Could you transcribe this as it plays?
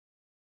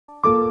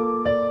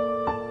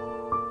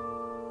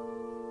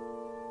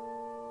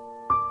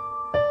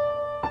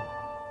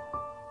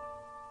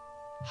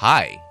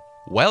Hi,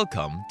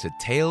 welcome to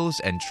Tales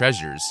and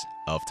Treasures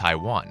of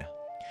Taiwan.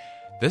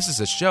 This is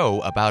a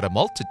show about a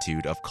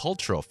multitude of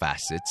cultural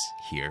facets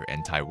here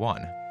in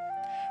Taiwan.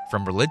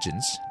 From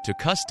religions to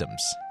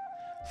customs,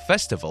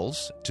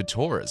 festivals to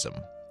tourism,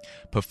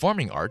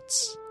 performing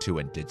arts to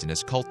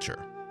indigenous culture,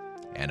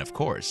 and of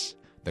course,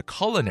 the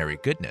culinary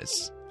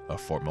goodness of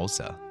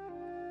Formosa.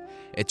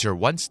 It's your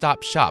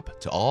one-stop shop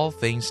to all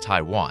things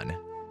Taiwan,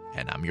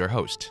 and I'm your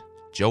host,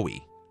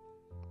 Joey.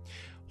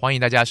 欢迎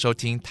大家收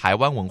听台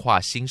湾文化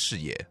新视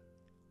野，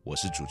我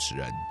是主持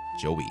人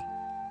Joey。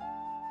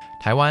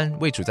台湾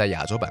位处在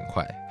亚洲板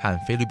块和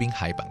菲律宾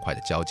海板块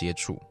的交接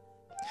处，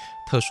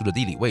特殊的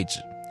地理位置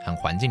和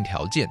环境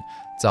条件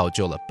造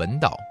就了本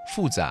岛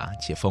复杂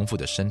且丰富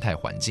的生态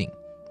环境，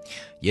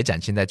也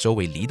展现在周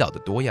围离岛的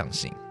多样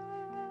性。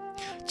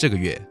这个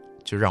月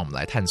就让我们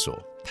来探索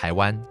台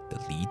湾的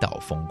离岛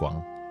风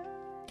光。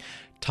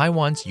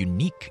Taiwan's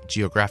unique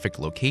geographic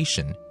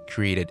location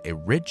created a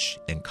rich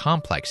and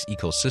complex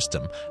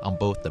ecosystem on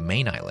both the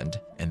main island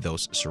and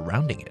those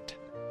surrounding it.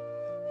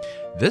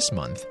 This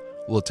month,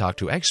 we'll talk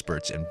to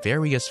experts in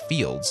various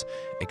fields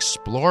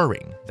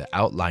exploring the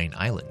outlying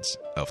islands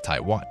of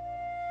Taiwan.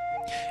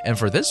 And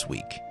for this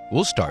week,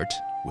 we'll start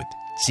with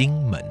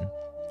Jingmen,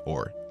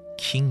 or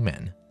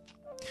Kingmen,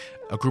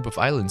 a group of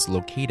islands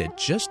located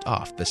just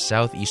off the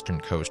southeastern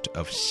coast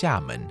of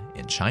Xiamen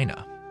in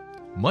China,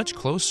 much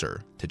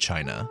closer to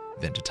China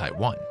than to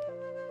Taiwan.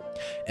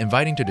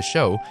 Inviting to the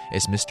show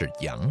is Mr.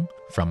 Yang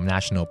from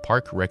National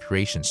Park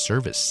Recreation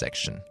Service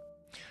Section.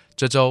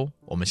 这周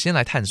我们先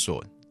来探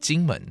索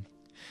金门，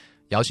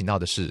邀请到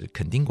的是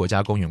垦丁国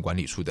家公园管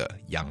理处的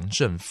杨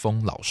正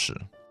峰老师。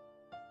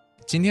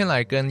今天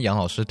来跟杨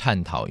老师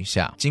探讨一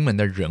下金门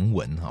的人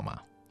文，好吗？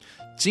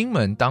金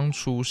门当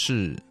初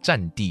是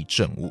战地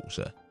政务，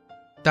是？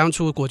当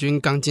初国军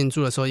刚进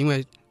驻的时候，因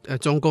为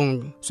中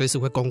共随时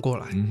会攻过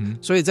来，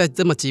所以在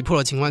这么急迫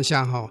的情况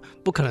下，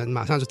不可能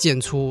马上就建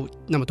出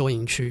那么多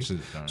营区，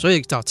所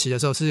以早期的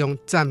时候是用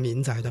占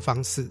民宅的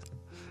方式，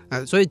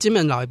所以金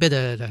门老一辈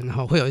的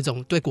人会有一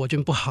种对国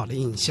军不好的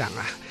印象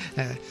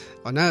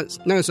啊，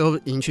那个时候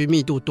营区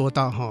密度多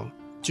到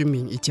军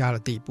民一家的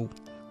地步。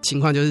情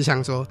况就是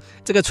像说，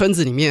这个村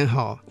子里面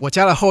我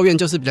家的后院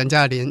就是人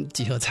家的连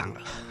集合场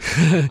了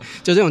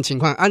就这种情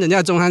况啊，人家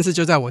的中山室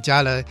就在我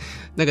家的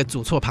那个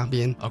主厝旁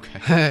边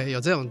 ，OK， 有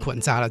这种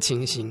混杂的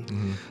情形。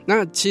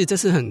那其实这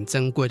是很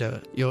珍贵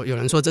的，有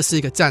人说这是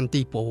一个战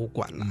地博物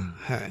馆啦。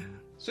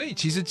所以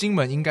其实金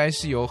门应该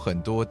是有很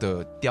多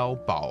的碉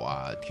堡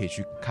啊，可以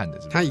去看的。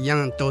它一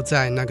样都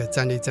在那个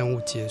战地政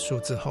务结束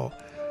之后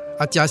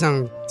啊，加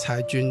上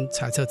裁军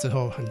裁撤之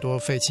后，很多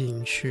废弃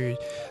营区。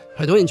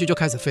很多营区就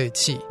开始废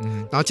弃，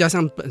然后加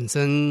上本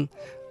身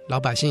老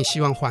百姓希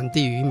望还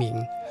地于民，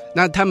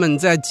那他们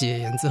在解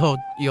严之后，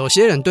有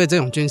些人对这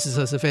种军事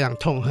设施非常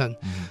痛恨，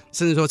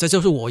甚至说这就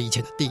是我以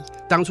前的地，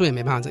当初也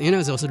没办法证明，因为那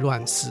个时候是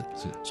乱世，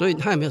所以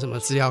他也没有什么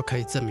资料可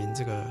以证明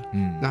这个。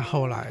那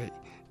后来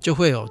就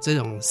会有这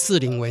种四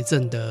邻为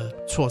证的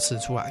措施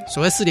出来。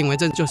所谓四邻为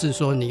证，就是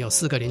说你有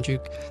4个邻居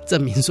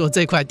证明说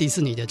这块地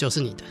是你的，就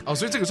是你的。哦，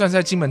所以这个算是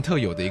在金门特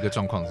有的一个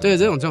状况。对，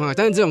这种状况，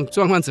但是这种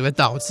状况只会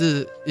导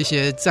致一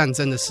些战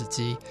争的时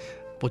机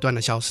不断的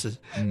消失。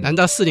难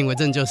道四邻为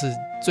证就是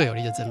最有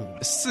力的证明吗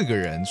？4个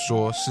人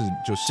说是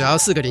就是，只要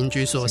4个邻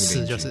居说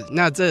是就是，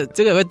那这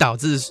个会导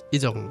致一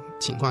种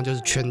情况就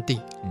是圈地。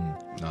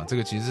这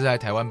个其实是在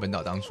台湾本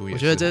岛当初也是，我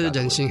觉得这是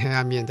人性黑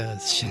暗面的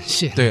显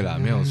现。对啦，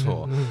没有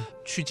错。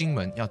去金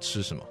门要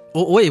吃什么？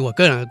我以我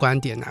个人的观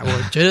点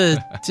我觉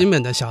得金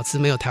门的小吃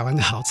没有台湾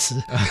的好吃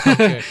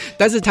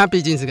但是它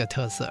毕竟是个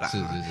特色啦。是。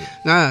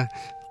那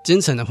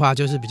金城的话，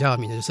就是比较有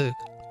名的就是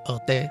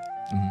蚵嗲，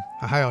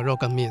还有肉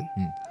羹面。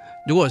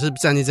如果是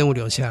战地政务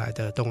留下来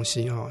的东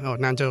西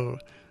那就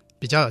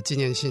比较有纪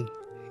念性，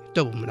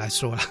对我们来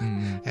说啦。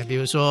比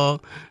如说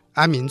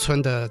安民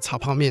村的炒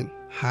泡面。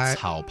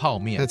炒泡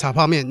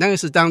面那个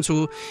是当初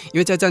因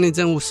为在战地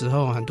政务时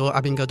候，很多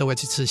阿兵哥都会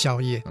去吃宵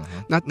夜。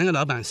那个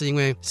老板是因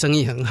为生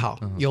意很好，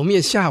油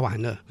面下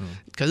完了，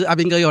可是阿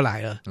兵哥又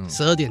来了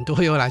，12点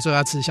多又来说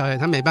要吃宵夜，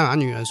他没办法，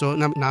女儿说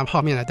那拿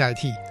泡面来代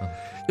替，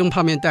用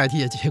泡面代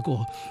替的结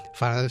果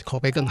反而口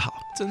碑更好，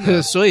真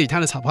的所以他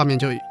的炒泡面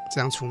就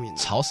这样出名。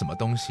炒什么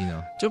东西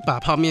呢？就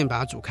把泡面把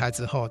它煮开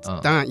之后，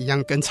当然一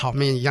样跟炒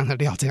面一样的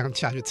料这样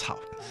下去炒。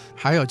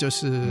还有就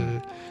是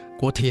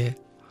锅贴。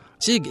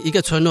其实一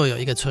个村落有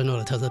一个村落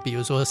的特色，比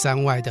如说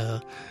山外的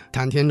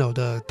谭天楼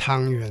的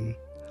汤圆，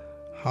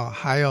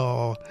还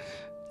有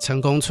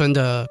成功村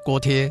的锅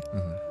贴。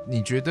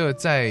你觉得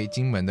在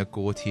金门的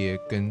锅贴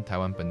跟台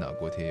湾本岛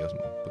锅贴有什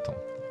么不同？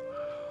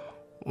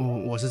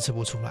我是吃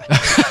不出来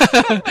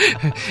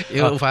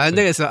因为反正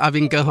那个时候阿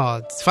兵哥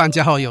放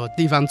假后有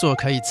地方做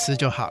可以吃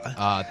就好了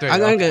啊。对啊，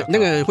那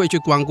个会去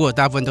光顾的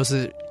大部分都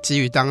是基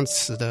于当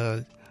时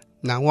的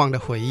难忘的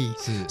回忆，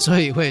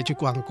所以会去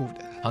光顾的。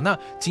好，那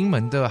金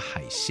门的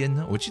海鲜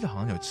呢？我记得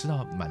好像有吃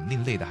到蛮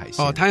另类的海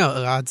鲜。它有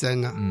蚵仔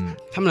煎啊，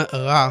他们的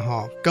蚵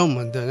仔跟我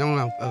们的用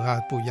那种蚵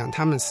仔不一样，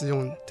他们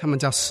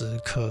叫石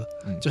科，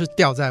就是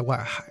钓在外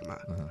海嘛。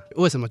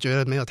为什么觉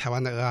得没有台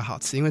湾的蚵仔好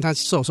吃？因为它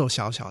瘦瘦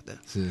小小的。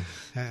是，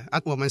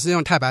我们是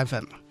用太白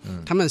粉嘛，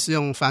他们是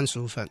用番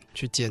薯粉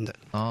去煎的。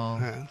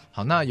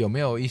好，那有没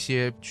有一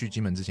些去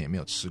金门之前也没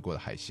有吃过的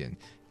海鲜，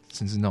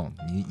甚至那种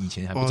你以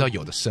前还不知道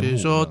有的生物？比如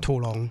说土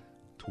龙。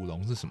土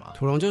龙是什么？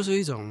土龙就是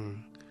一种。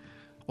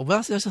我不知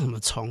道是什么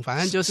虫，反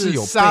正就是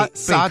有沙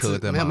子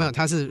的，没有，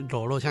它是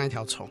裸露像一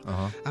条虫，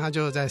它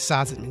就在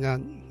沙子里面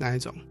那一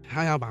种，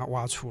它要把它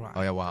挖出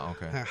来。要挖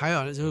 ，OK。还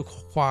有就是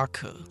花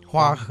蛤，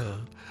蛤，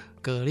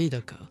蛤蜊的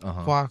蛤，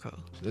花蛤，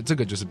这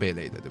个就是贝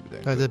类的，对不对？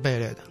对，是贝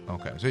类的。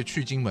OK， 所以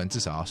去金门至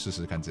少要试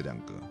试看这两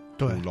个，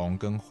土龙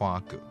跟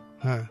花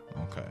蛤。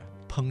OK。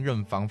烹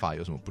饪方法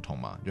有什么不同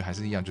吗？就还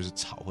是一样，就是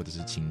炒或者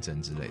是清蒸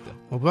之类的。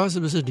我不知道是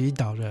不是离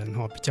岛人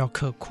比较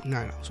刻苦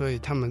耐劳，所以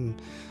他们。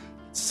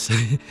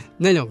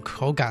那种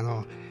口感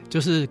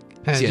就是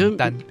简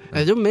单，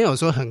就没有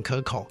说很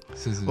可口。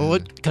是我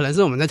可能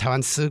是我们在台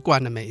湾吃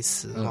惯的美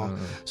食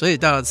所以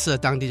到了吃了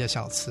当地的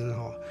小吃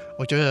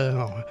我觉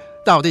得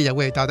道地的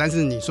味道，但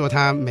是你说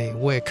它美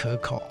味可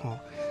口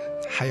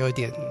还有一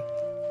点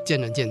见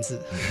仁见智。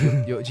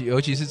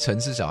尤其是城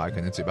市小孩，可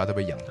能嘴巴都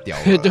被养掉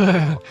了。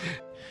对。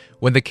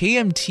When the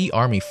KMT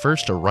army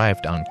first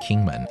arrived on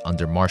Kingman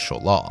under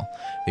martial law,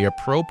 they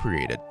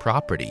appropriated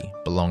property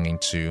belonging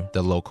to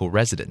the local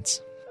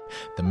residents.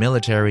 The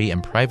military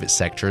and private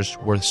sectors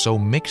were so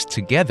mixed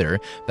together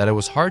that it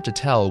was hard to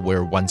tell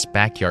where one's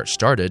backyard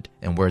started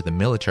and where the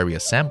military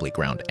assembly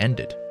ground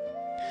ended.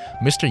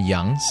 Mr.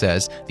 Yang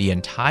says the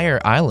entire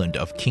island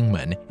of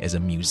Kingman is a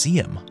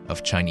museum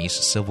of Chinese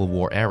Civil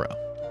War era.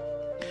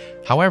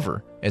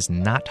 However, it's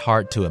not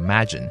hard to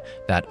imagine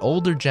that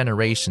older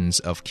generations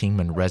of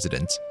Kingman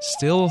residents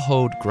still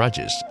hold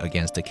grudges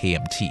against the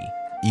KMT,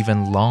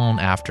 even long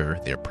after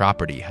their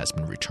property has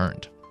been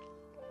returned.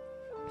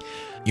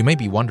 You may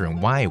be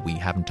wondering why we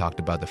haven't talked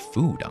about the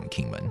food on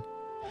Kingman.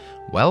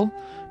 Well,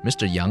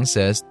 Mr. Yang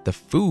says the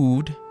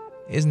food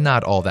is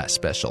not all that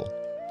special.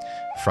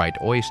 Fried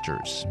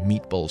oysters,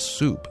 meatball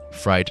soup,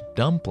 fried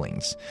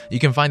dumplings, you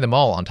can find them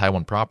all on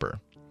Taiwan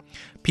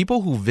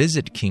proper.People who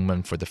visit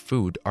Kingman for the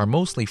food are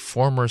mostly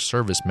former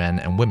servicemen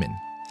and women,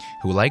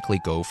 who likely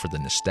go for the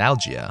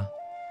nostalgia,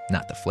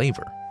 not the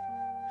flavor.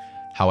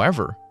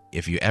 However,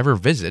 if you ever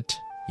visit,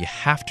 you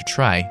have to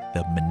try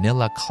the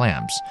Manila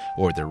clams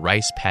or the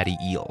rice paddy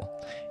eel,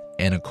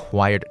 an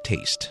acquired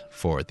taste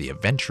for the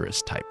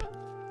adventurous type.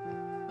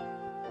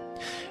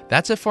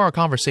 That's it for our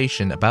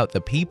conversation about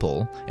the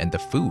people and the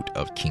food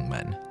of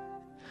Kingman.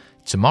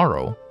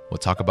 Tomorrow, we'll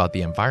talk about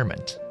the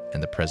environment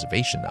and the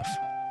preservation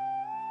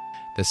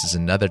of.This is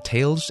another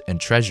Tales and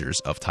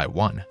Treasures of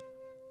Taiwan.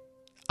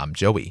 I'm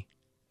Joey.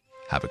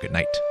 Have a good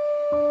night.